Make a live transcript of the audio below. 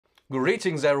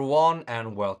Greetings everyone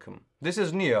and welcome. This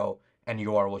is Neo and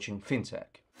you are watching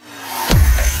FinTech.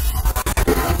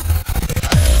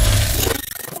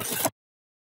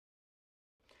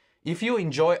 If you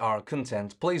enjoy our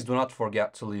content, please do not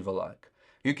forget to leave a like.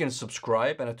 You can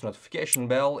subscribe and hit the notification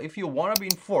bell if you want to be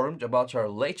informed about our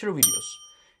later videos.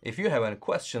 If you have any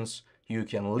questions, you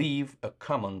can leave a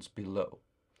comment below.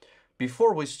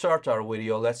 Before we start our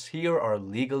video, let's hear our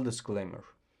legal disclaimer.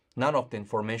 None of the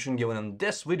information given in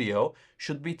this video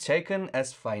should be taken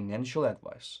as financial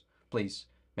advice. Please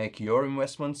make your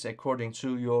investments according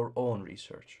to your own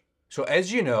research. So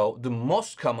as you know, the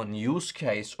most common use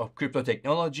case of crypto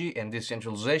technology and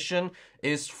decentralization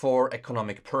is for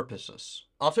economic purposes.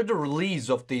 After the release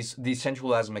of these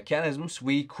decentralized mechanisms,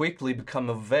 we quickly become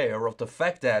aware of the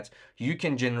fact that you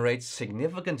can generate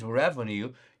significant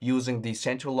revenue using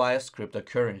decentralized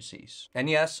cryptocurrencies. And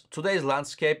yes, today's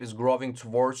landscape is growing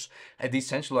towards a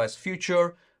decentralized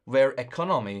future where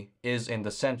economy is in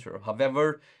the center.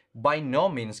 However, by no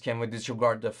means can we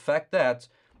disregard the fact that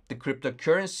the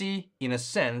cryptocurrency, in a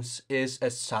sense, is a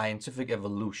scientific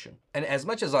evolution. And as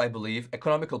much as I believe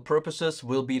economical purposes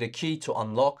will be the key to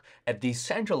unlock a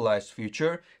decentralized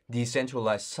future,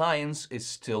 decentralized science is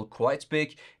still quite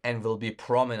big and will be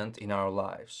prominent in our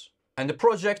lives. And the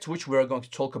project which we are going to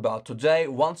talk about today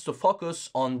wants to focus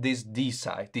on this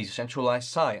D-side, decentralized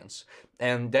science,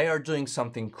 and they are doing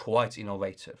something quite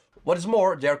innovative. What is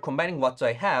more, they are combining what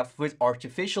they have with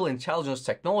artificial intelligence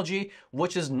technology,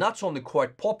 which is not only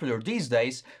quite popular these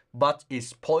days, but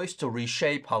is poised to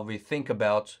reshape how we think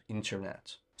about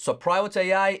internet. So private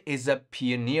AI is a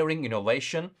pioneering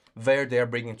innovation where they are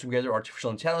bringing together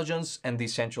artificial intelligence and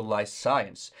decentralized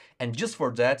science. And just for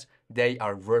that, they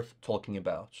are worth talking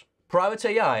about. Private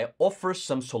AI offers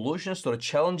some solutions to the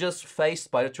challenges faced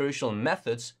by the traditional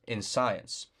methods in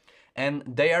science. And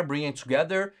they are bringing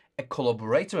together a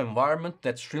collaborative environment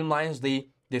that streamlines the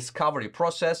discovery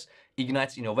process,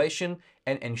 ignites innovation,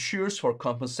 and ensures for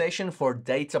compensation for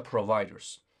data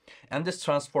providers. And this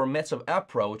transformative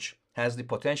approach has the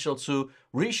potential to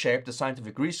reshape the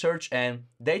scientific research and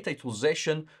data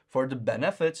utilization for the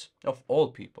benefit of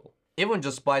all people. Even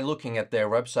just by looking at their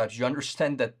website, you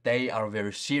understand that they are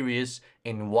very serious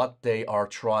in what they are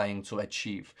trying to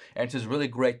achieve. And it is really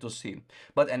great to see.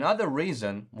 But another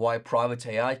reason why private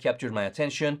AI captured my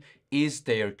attention is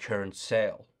their current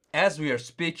sale. As we are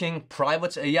speaking,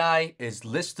 private AI is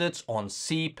listed on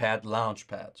SEAPAD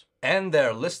Launchpad. And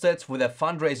they're listed with a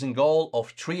fundraising goal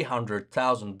of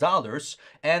 $300,000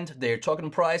 and their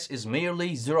token price is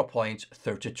merely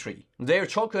 0.33. Their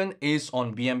token is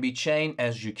on BNB chain,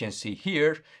 as you can see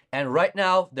here, and right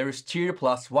now there is tier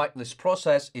plus whitelist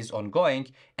process is ongoing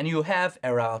and you have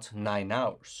around 9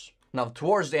 hours. Now,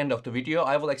 towards the end of the video,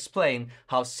 I will explain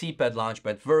how SEAPAD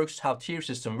Launchpad works, how tier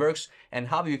system works, and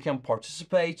how you can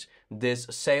participate this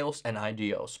sales and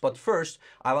IDOs. But first,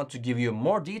 I want to give you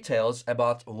more details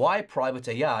about why private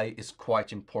AI is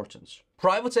quite important.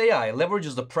 Private AI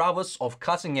leverages the prowess of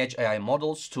cutting-edge AI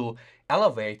models to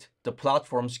elevate the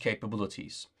platform's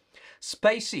capabilities.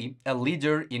 Spacey, a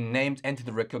leader in named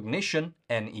entity recognition,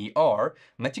 NER,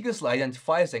 meticulously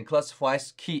identifies and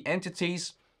classifies key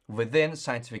entities within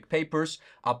scientific papers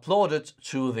uploaded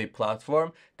to the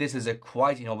platform. This is a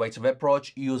quite innovative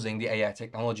approach using the AI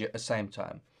technology at the same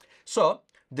time. So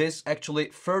this actually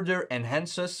further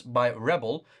enhances by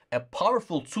Rebel, a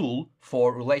powerful tool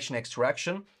for relation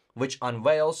extraction, which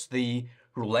unveils the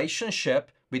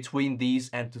relationship between these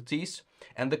entities,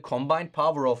 and the combined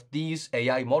power of these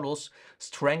AI models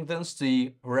strengthens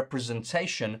the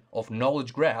representation of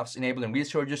knowledge graphs, enabling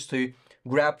researchers to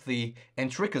grab the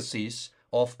intricacies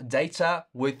of data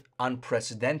with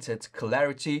unprecedented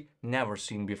clarity never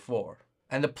seen before.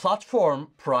 And the platform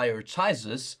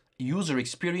prioritizes user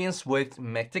experience with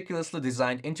meticulously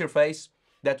designed interface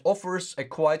that offers a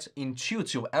quite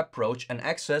intuitive approach and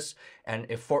access and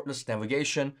effortless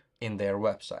navigation in their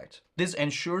website. This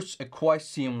ensures a quite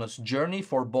seamless journey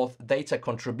for both data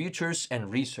contributors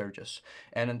and researchers.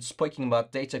 And speaking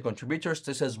about data contributors,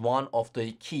 this is one of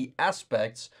the key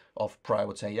aspects of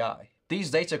private AI.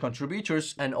 These data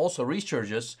contributors and also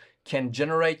researchers can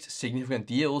generate significant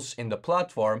yields in the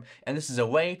platform, and this is a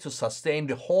way to sustain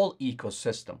the whole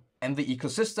ecosystem. And the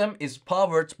ecosystem is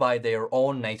powered by their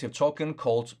own native token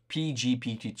called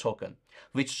PGPT token,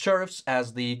 which serves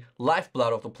as the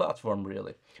lifeblood of the platform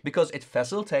really, because it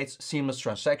facilitates seamless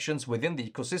transactions within the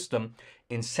ecosystem,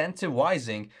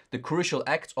 incentivizing the crucial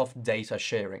act of data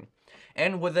sharing.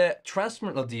 And with a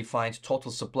transparently defined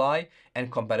total supply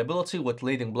and compatibility with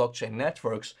leading blockchain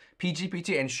networks,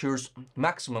 PGPT ensures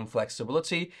maximum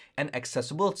flexibility and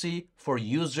accessibility for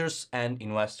users and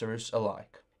investors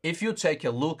alike. If you take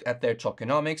a look at their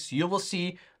tokenomics, you will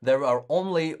see there are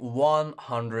only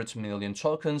 100 million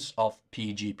tokens of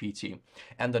PGPT.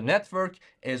 And the network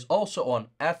is also on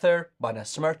Ether, Binance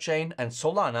Smart Chain, and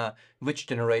Solana, which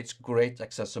generates great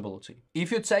accessibility.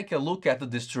 If you take a look at the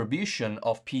distribution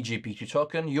of PGPT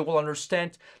token, you will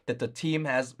understand that the team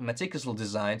has meticulously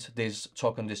designed this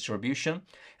token distribution,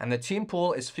 and the team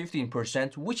pool is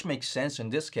 15%, which makes sense in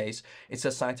this case. It's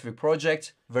a scientific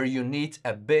project where you need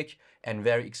a big and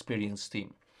very experienced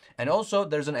team. And also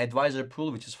there's an advisor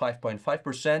pool, which is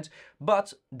 5.5%,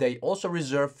 but they also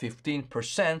reserve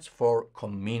 15% for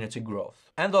community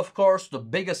growth. And of course, the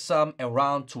biggest sum,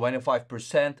 around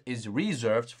 25%, is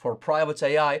reserved for private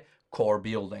AI core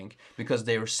building, because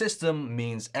their system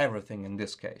means everything in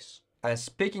this case. And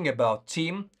speaking about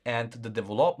team and the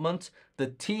development, the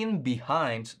team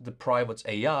behind the private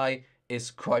AI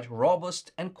is quite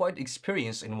robust and quite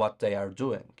experienced in what they are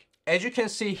doing. As you can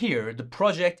see here, the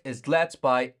project is led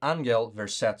by Angel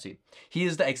Versetti. He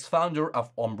is the ex-founder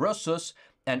of Ombrosus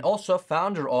and also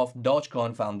founder of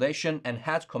Dogecoin Foundation and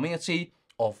head community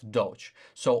of Doge.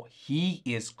 So he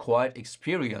is quite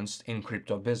experienced in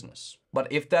crypto business.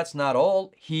 But if that's not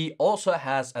all, he also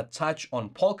has a touch on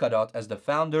Polkadot as the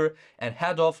founder and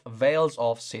head of Whales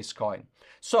of Syscoin.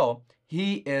 So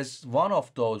he is one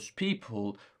of those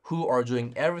people who are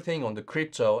doing everything on the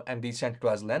crypto and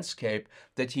decentralized landscape,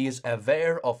 that he is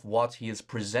aware of what he is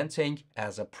presenting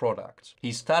as a product.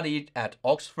 He studied at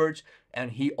Oxford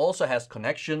and he also has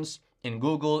connections in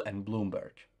Google and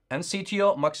Bloomberg. And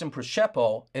CTO Maxim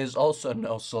Przeppo is also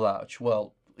no slouch.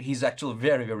 Well, he's actually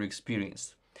very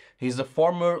experienced. He's the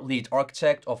former lead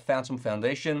architect of Phantom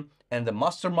Foundation and the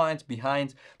mastermind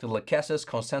behind the Lacasse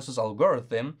consensus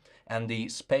algorithm and the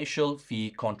spatial fee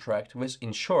contract, which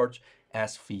in short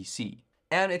as VC.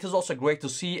 And it is also great to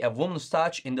see a woman's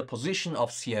touch in the position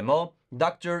of CMO,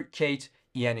 Dr. Kate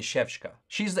Ianishevska.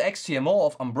 She's the ex-CMO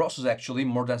of Ombrosus, actually,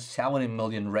 more than 70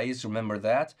 million raised, remember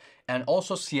that, and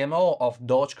also CMO of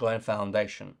Dogecoin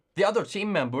Foundation. The other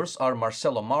team members are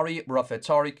Marcelo Mari, Rafet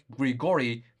Tariq,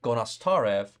 Grigory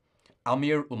Gonastarev,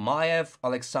 Amir Umayev,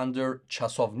 Alexander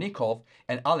Chasovnikov,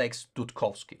 and Alex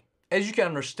Dudkovsky. As you can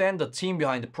understand, the team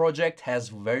behind the project has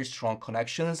very strong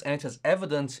connections and it is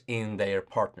evident in their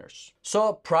partners.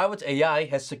 So, Private AI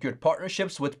has secured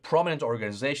partnerships with prominent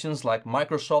organizations like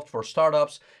Microsoft for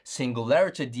Startups,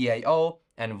 Singularity DAO,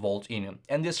 and Vault-In.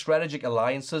 And these strategic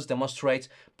alliances demonstrate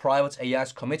Private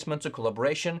AI's commitment to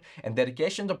collaboration and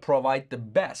dedication to provide the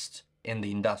best in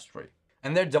the industry.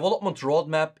 And their development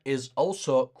roadmap is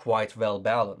also quite well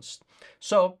balanced.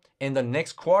 So, in the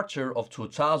next quarter of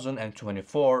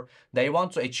 2024, they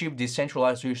want to achieve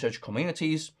decentralized research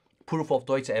communities, proof of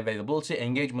data availability,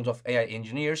 engagement of AI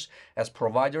engineers as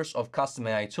providers of custom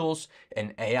AI tools,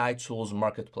 and AI tools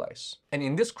marketplace. And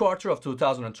in this quarter of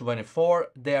 2024,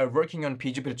 they are working on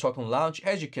PGPT token launch,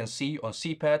 as you can see on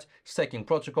SEAPAD, staking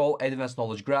protocol, advanced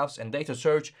knowledge graphs, and data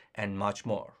search, and much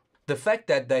more. The fact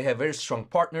that they have very strong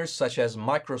partners such as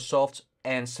Microsoft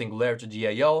and Singularity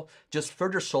DAO just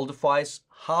further solidifies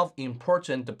how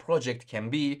important the project can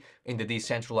be in the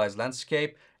decentralized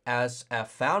landscape as a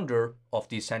founder of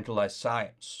decentralized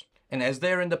science. And as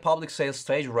they're in the public sales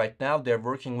stage right now, they're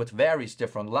working with various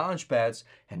different launchpads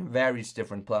and various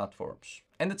different platforms.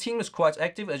 And the team is quite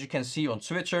active, as you can see on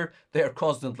Twitter. They are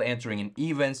constantly entering in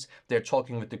events, they're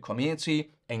talking with the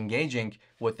community, engaging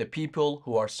with the people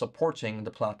who are supporting the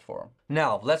platform.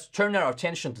 Now, let's turn our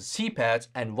attention to SEAPAD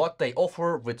and what they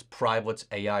offer with Private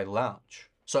AI Launch.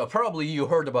 So probably you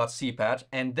heard about SEAPAD,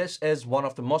 and this is one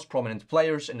of the most prominent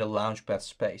players in the launchpad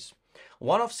space.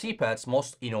 One of SEAPAD's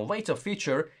most innovative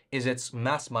feature is its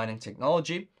mass mining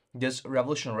technology. This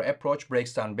revolutionary approach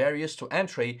breaks down barriers to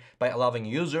entry by allowing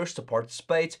users to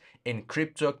participate in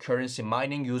cryptocurrency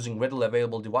mining using readily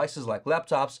available devices like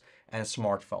laptops and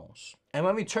smartphones. And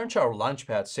when we turn to our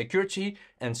launchpad, security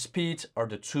and speed are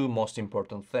the two most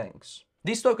important things.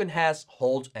 This token has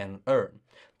hold and earn.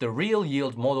 The real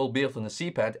yield model built in the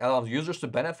SEAPAD allows users to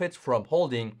benefit from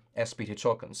holding SPT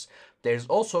tokens. There is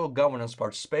also governance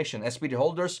participation. SPT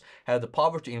holders have the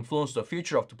power to influence the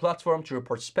future of the platform through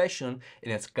participation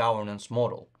in its governance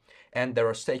model. And there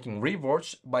are staking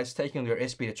rewards. By staking their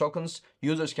SPT tokens,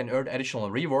 users can earn additional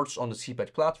rewards on the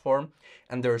SEAPAD platform.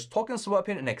 And there is token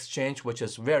swapping and exchange, which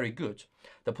is very good.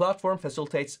 The platform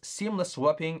facilitates seamless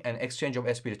swapping and exchange of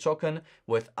SPT token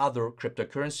with other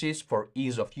cryptocurrencies for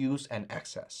ease of use and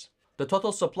access. The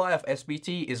total supply of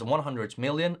SBT is 100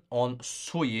 million on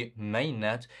SUI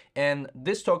mainnet, and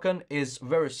this token is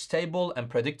very stable and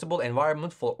predictable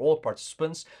environment for all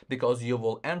participants because you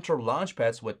will enter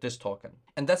launchpads with this token.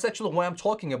 And that's actually why I'm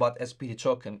talking about SBT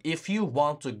token. If you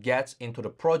want to get into the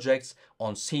projects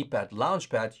on SEAPAD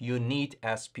Launchpad, you need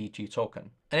SBT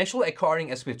token. And actually acquiring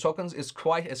SBT tokens is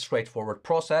quite a straightforward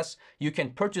process. You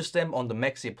can purchase them on the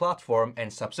Maxi platform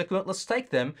and subsequently stake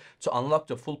them to unlock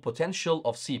the full potential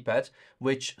of SEAPAD,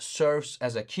 which serves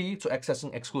as a key to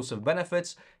accessing exclusive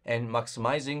benefits and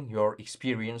maximizing your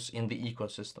experience in the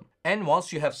ecosystem. And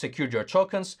once you have secured your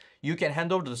tokens, you can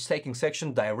hand over the staking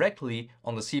section directly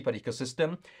on the SEAPAD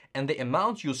ecosystem, and the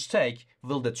amount you stake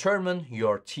will determine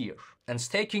your tier. And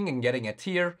staking and getting a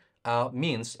tier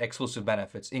means exclusive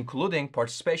benefits, including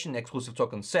participation in exclusive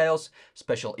token sales,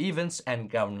 special events, and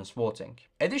governance voting.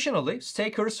 Additionally,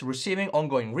 stakers receiving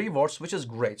ongoing rewards, which is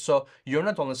great. So you're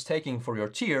not only staking for your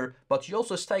tier, but you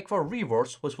also stake for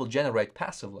rewards, which will generate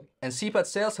passively. And SEAPAD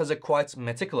Sales has a quite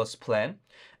meticulous plan.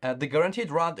 The guaranteed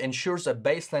round ensures a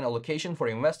baseline allocation for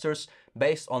investors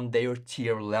based on their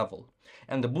tier level.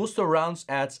 And the booster rounds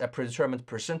adds a predetermined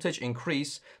percentage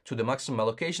increase to the maximum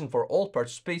allocation for all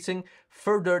participating,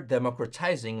 further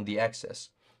democratizing the access.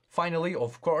 Finally,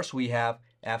 of course, we have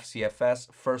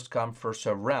FCFS first come first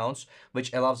serve rounds,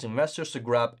 which allows investors to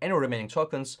grab any remaining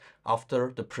tokens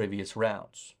after the previous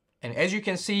rounds. And as you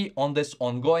can see on this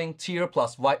ongoing tier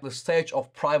plus whitelist stage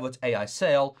of private AI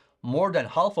sale, more than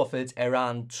half of it,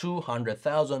 around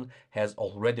 200,000, has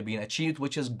already been achieved,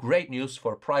 which is great news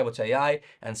for private AI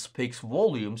and speaks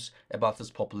volumes about its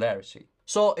popularity.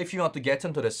 So if you want to get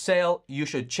into the sale, you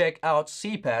should check out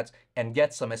SEAPAD and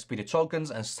get some SBT tokens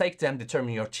and stake them,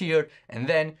 determine your tier, and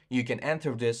then you can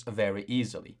enter this very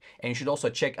easily. And you should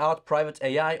also check out private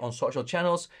AI on social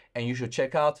channels, and you should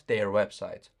check out their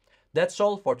website. That's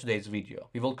all for today's video.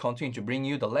 We will continue to bring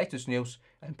you the latest news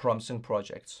and promising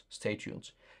projects. Stay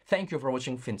tuned. Thank you for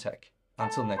watching FinTech.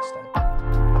 Until next time.